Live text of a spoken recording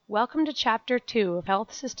Welcome to Chapter 2 of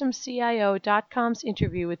HealthSystemCIO.com's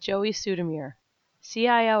interview with Joey Sudomir,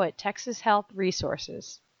 CIO at Texas Health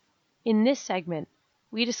Resources. In this segment,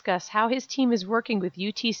 we discuss how his team is working with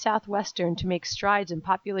UT Southwestern to make strides in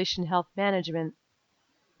population health management,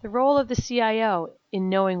 the role of the CIO in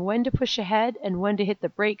knowing when to push ahead and when to hit the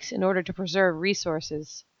brakes in order to preserve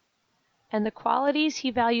resources, and the qualities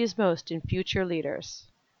he values most in future leaders.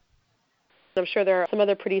 I'm sure there are some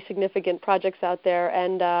other pretty significant projects out there,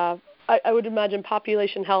 and I would imagine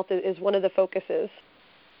population health is one of the focuses.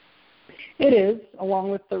 It is,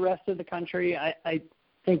 along with the rest of the country. I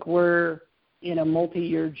think we're in a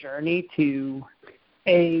multi-year journey to,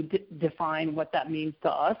 define what that means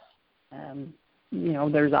to us.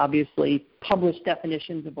 There's obviously published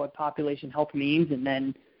definitions of what population health means, and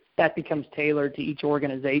then that becomes tailored to each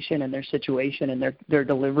organization and their situation and their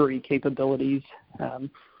delivery capabilities.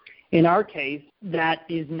 In our case, that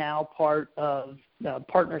is now part of the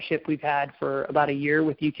partnership we've had for about a year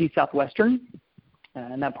with UT Southwestern,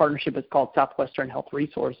 and that partnership is called Southwestern Health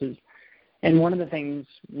Resources. And one of the things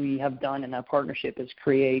we have done in that partnership is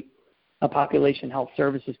create a population health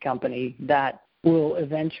services company that will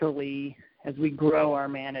eventually, as we grow our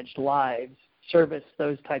managed lives, service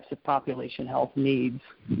those types of population health needs.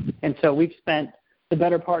 And so we've spent the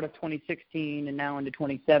better part of 2016 and now into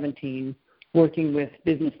 2017 working with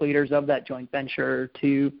business leaders of that joint venture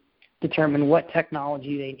to determine what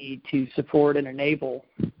technology they need to support and enable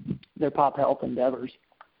their pop health endeavors.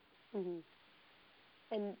 Mm-hmm.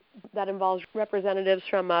 And that involves representatives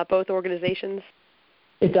from both organizations?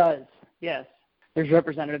 It does, yes. There's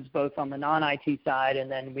representatives both on the non-IT side,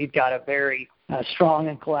 and then we've got a very strong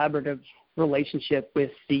and collaborative relationship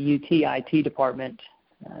with the UT IT department,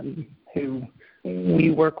 who we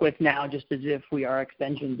work with now just as if we are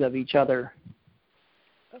extensions of each other.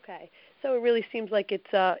 Okay, so it really seems like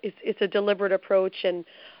it's a deliberate approach, and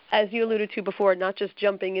as you alluded to before, not just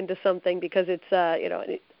jumping into something because it's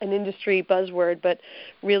an industry buzzword, but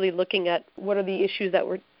really looking at what are the issues that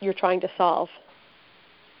you're trying to solve.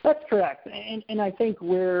 That's correct, and I think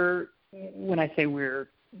when I say we're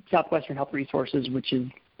Southwestern Health Resources, which is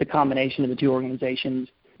the combination of the two organizations,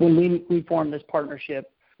 when we formed this partnership,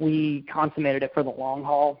 we consummated it for the long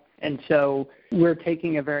haul. And so we're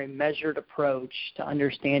taking a very measured approach to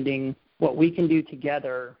understanding what we can do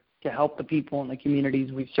together to help the people in the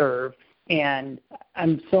communities we serve. And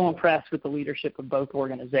I'm so impressed with the leadership of both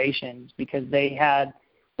organizations because they had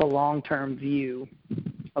the long-term view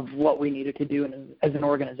of what we needed to do as an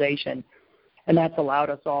organization. And that's allowed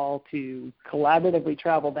us all to collaboratively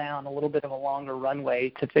travel down a little bit of a longer runway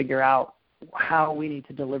to figure out how we need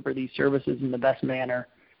to deliver these services in the best manner.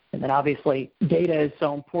 And then obviously data is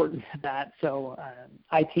so important to that, so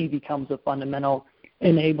IT becomes a fundamental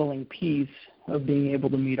enabling piece of being able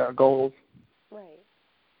to meet our goals. Right.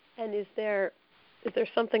 And is there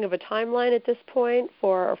something of a timeline at this point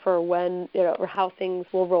for when, or how things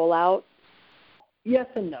will roll out? Yes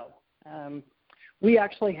and no. We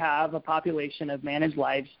actually have a population of managed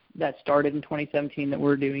lives that started in 2017 that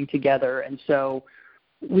we're doing together, and so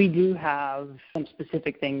we do have some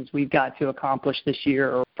specific things we've got to accomplish this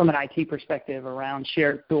year from an IT perspective around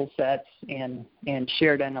shared tool sets and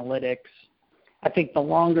shared analytics. I think the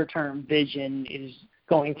longer-term vision is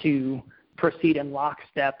going to proceed in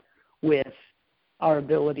lockstep with our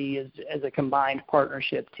ability as a combined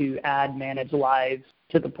partnership to add managed lives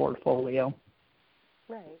to the portfolio.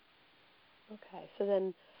 Right. Okay. So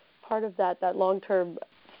then part of that long-term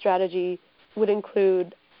strategy would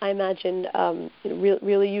include, I imagine,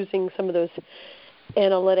 really using some of those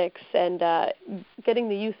analytics and getting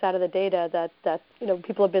the use out of the data that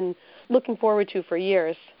people have been looking forward to for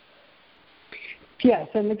years. Yes,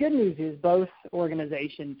 and the good news is both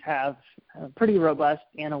organizations have pretty robust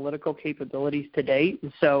analytical capabilities to date.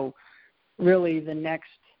 And so really the next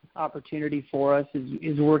opportunity for us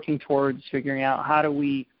is working towards figuring out how do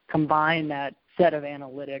we combine that set of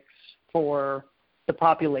analytics for the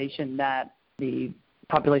population that the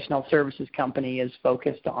Population Health Services Company is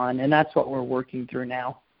focused on, and that's what we're working through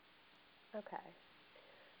now.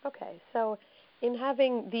 Okay. So in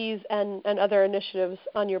having these and other initiatives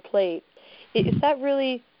on your plate, is that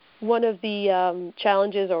really one of the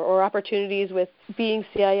challenges or opportunities with being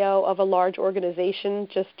CIO of a large organization,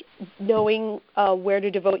 just knowing where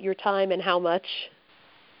to devote your time and how much?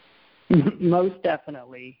 Most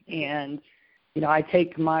definitely. And I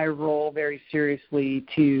take my role very seriously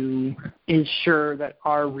to ensure that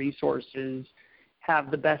our resources have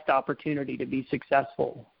the best opportunity to be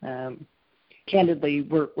successful. Candidly,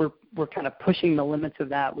 we're kind of pushing the limits of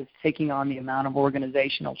that with taking on the amount of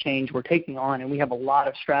organizational change we're taking on, and we have a lot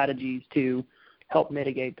of strategies to help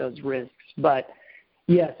mitigate those risks. But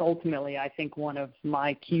Yes, ultimately, I think one of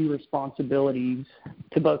my key responsibilities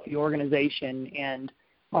to both the organization and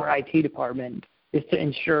our IT department is to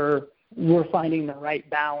ensure we're finding the right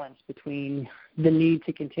balance between the need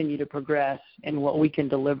to continue to progress and what we can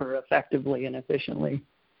deliver effectively and efficiently.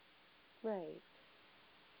 Right.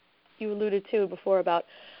 You alluded to before about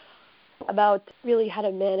really how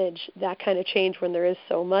to manage that kind of change when there is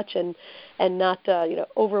so much, and not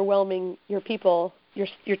overwhelming your people,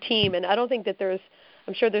 your team. And I don't think that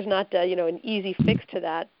I'm sure there's not an easy fix to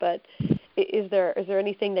that, but is there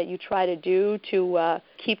anything that you try to do to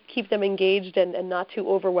keep them engaged and not too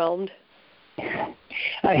overwhelmed?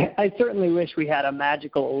 I certainly wish we had a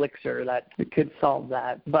magical elixir that could solve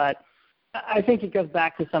that, but I think it goes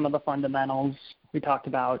back to some of the fundamentals we talked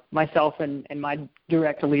about. Myself and my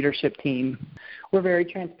direct leadership team, we're very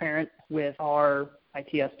transparent with our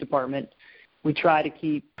ITS department. We try to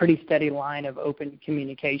keep pretty steady line of open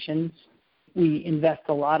communications. We invest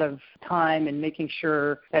a lot of time in making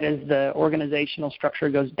sure that as the organizational structure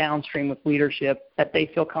goes downstream with leadership, that they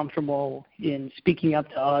feel comfortable in speaking up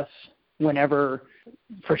to us whenever,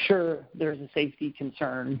 for sure, there's a safety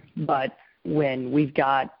concern, but when we've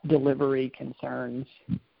got delivery concerns.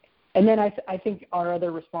 And then I think our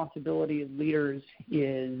other responsibility as leaders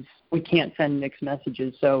is we can't send mixed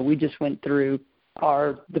messages. So we just went through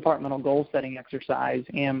our departmental goal setting exercise,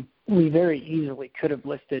 and we very easily could have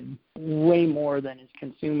listed way more than is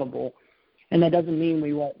consumable. And that doesn't mean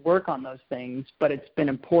we won't work on those things, but it's been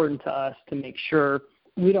important to us to make sure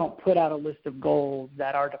we don't put out a list of goals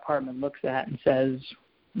that our department looks at and says,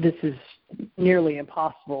 this is nearly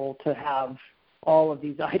impossible to have all of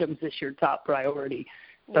these items as your top priority.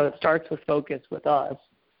 So it starts with focus with us.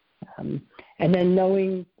 And then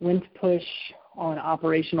knowing when to push on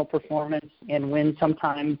operational performance and when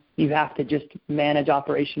sometimes you have to just manage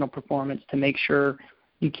operational performance to make sure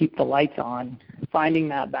you keep the lights on. Finding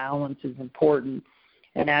that balance is important.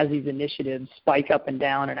 And as these initiatives spike up and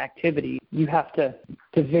down in activity, you have to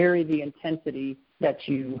vary the intensity that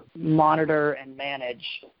you monitor and manage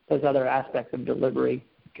those other aspects of delivery,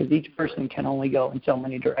 because each person can only go in so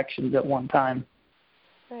many directions at one time.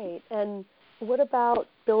 Right. And what about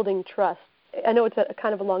building trust? I know it's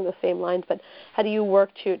kind of along the same lines, but how do you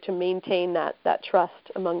work to maintain that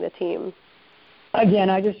trust among the team? Again,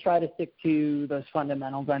 I just try to stick to those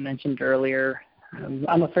fundamentals I mentioned earlier.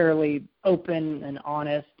 I'm a fairly open and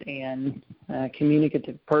honest and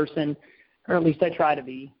communicative person, or at least I try to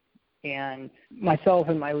be. And myself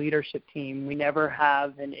and my leadership team, we never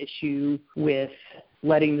have an issue with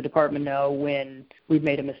letting the department know when we've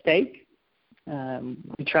made a mistake.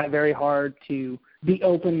 We try very hard to be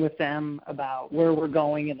open with them about where we're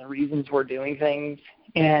going and the reasons we're doing things,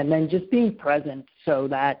 and then just being present so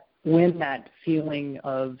that when that feeling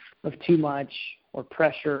of too much or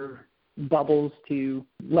pressure bubbles to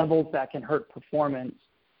levels that can hurt performance,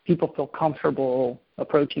 people feel comfortable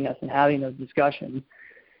approaching us and having those discussions.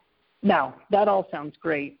 Now, that all sounds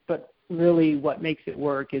great, but really what makes it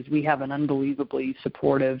work is we have an unbelievably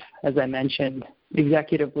supportive, as I mentioned,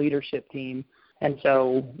 executive leadership team. And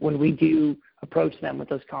so when we do approach them with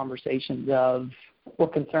those conversations of we're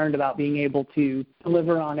concerned about being able to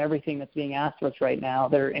deliver on everything that's being asked of us right now,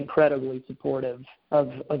 they're incredibly supportive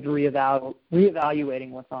of reevaluating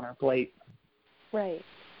what's on our plate. Right.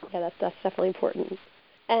 Yeah, that's definitely important.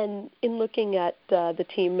 And in looking at the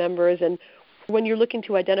team members, and when you're looking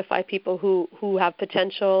to identify people who have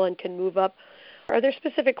potential and can move up, are there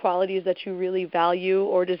specific qualities that you really value,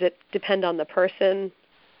 or does it depend on the person?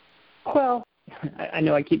 Well, I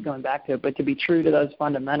know I keep going back to it, but to be true to those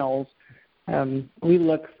fundamentals, we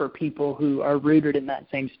look for people who are rooted in that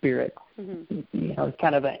same spirit. Mm-hmm. It's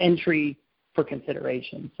kind of an entry for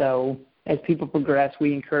consideration. So as people progress,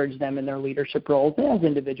 we encourage them in their leadership roles and as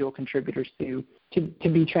individual contributors to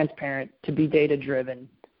be transparent, to be data-driven,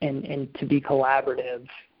 and to be collaborative.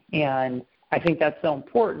 And I think that's so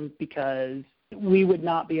important because we would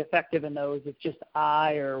not be effective in those if just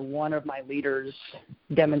I or one of my leaders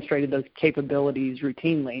demonstrated those capabilities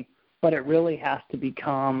routinely. But it really has to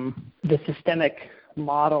become the systemic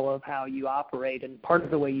model of how you operate. And part of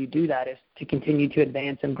the way you do that is to continue to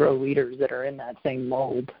advance and grow leaders that are in that same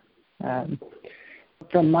mold.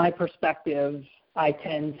 From my perspective, I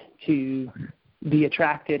tend to be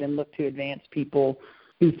attracted and look to advance people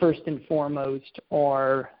who first and foremost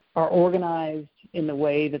are organized in the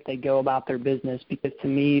way that they go about their business, because to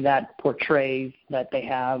me that portrays that they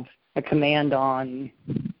have a command on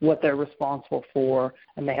what they're responsible for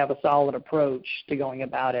and they have a solid approach to going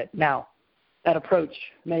about it. Now, that approach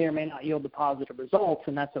may or may not yield the positive results,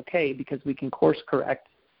 and that's okay because we can course correct.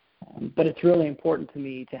 But it's really important to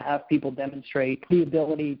me to have people demonstrate the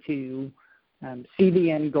ability to see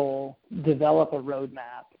the end goal, develop a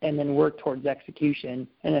roadmap, and then work towards execution.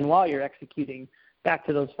 And then while you're executing, back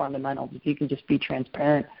to those fundamentals, if you can just be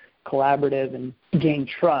transparent, collaborative, and gain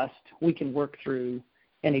trust, we can work through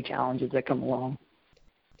any challenges that come along.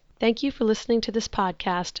 Thank you for listening to this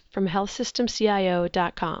podcast from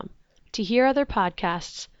healthsystemcio.com. To hear other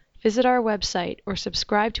podcasts, visit our website or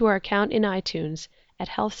subscribe to our account in iTunes at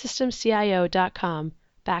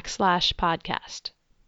healthsystemcio.com/podcast.